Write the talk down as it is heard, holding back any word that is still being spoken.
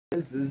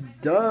This is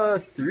Duh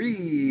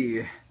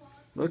 3.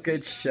 Look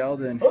at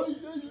Sheldon.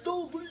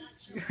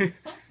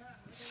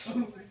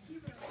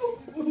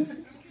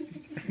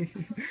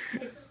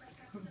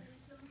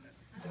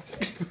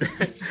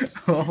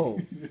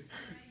 Oh.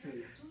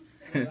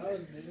 Here,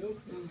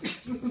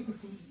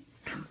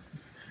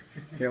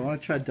 I want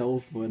to try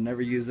double foot.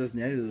 Never use this in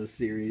the end of the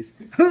series.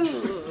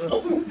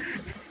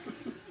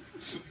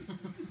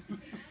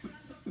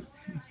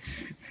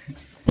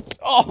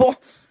 Oh!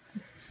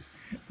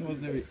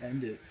 Almost never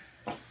end it.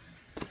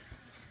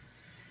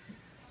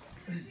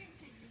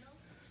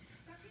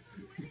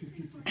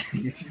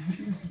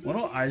 What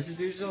do I should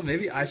do, Jill?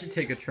 Maybe I should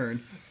take a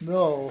turn.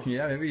 No.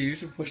 Yeah, maybe you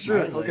should push.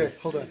 Sure. My Okay. legs.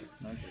 Hold on.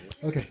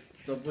 Okay.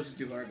 Still push it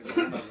too hard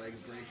because my legs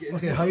break.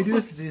 Okay. How you do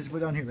this? You just go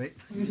down here, right?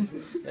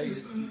 Yeah, you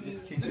just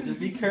kick it. Just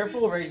be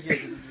careful right here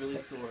because it's really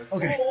sore.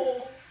 Okay.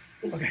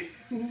 Okay.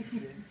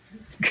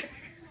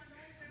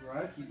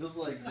 Right, keep those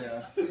legs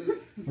down.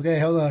 Okay.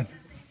 Hold on.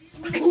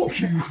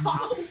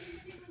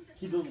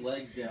 Keep those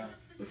legs down.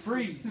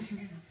 Freeze.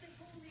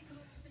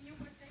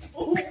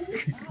 Okay.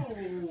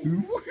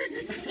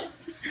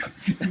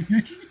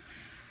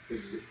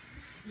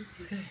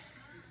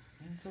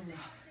 And so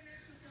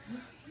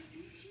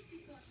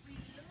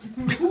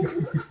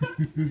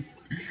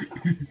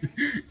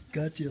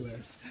Got you,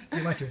 Les.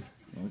 Okay, my turn.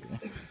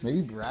 okay.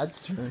 Maybe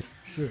Brad's turn.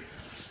 Sure.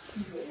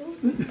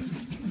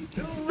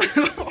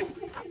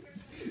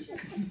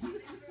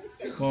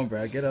 Come on,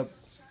 Brad, get up.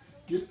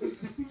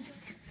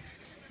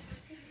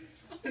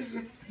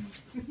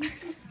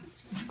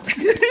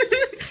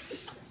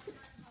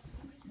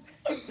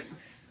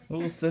 A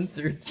little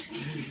censored.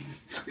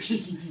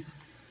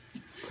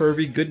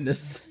 Pervy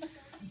goodness.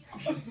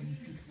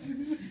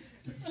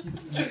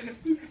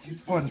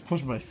 Oh, I just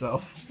pushed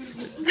myself.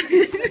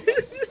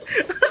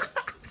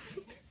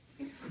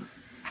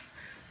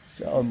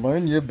 Sean,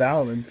 learn your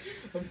balance.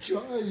 I'm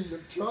trying.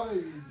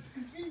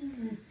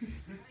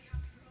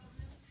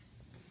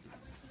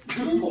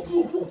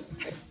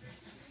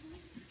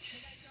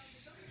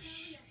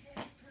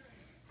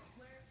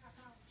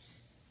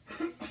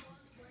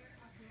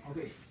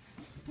 Okay.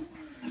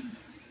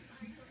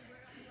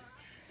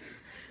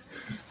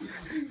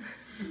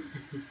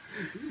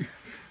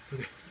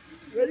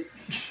 Ready?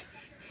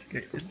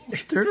 Okay.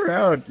 Turn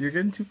around. You're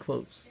getting too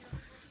close.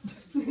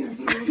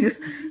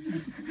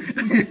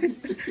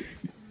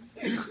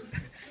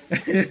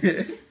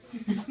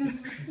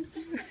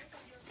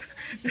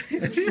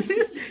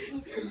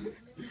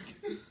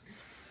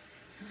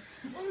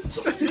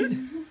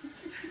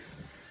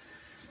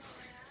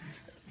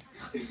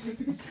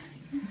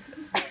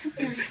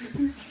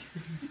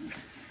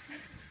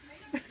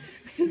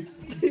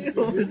 Stay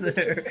over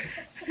there.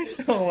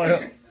 Oh,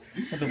 I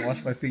have to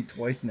wash my feet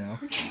twice now.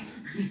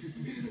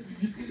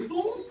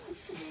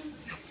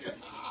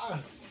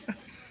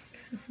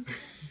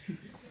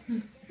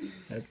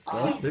 That's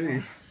Duh 3.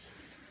 I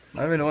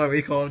don't even know why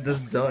we call it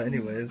just Duh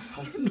anyways.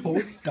 I don't know.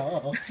 It's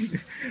Duh.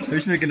 We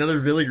should make another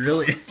really.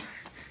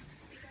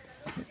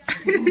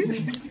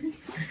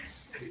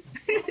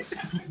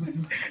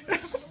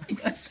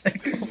 That's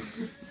echo.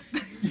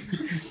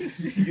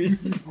 You're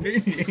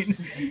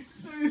spinning.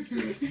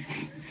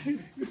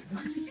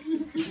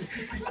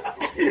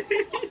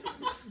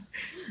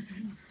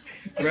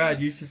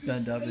 Brad, you should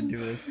stand up and do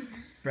this.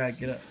 Brad,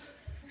 get up.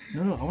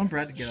 No, I want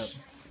Brad to get up.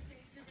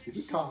 Keep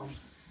it calm.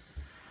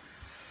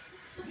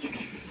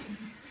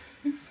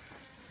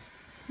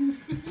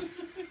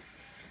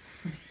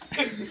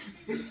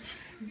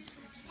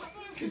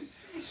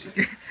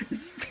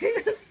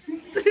 Stand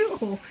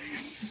still.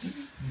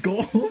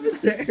 Go over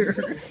there.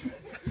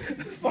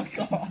 Fuck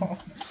off.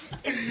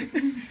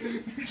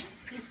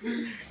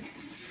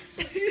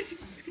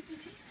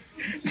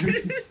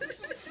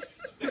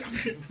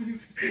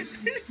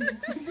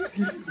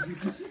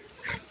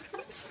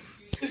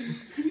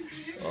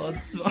 Oh,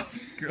 it smells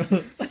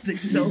gross. I think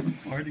Shell's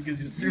farting because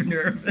you're too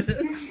nervous.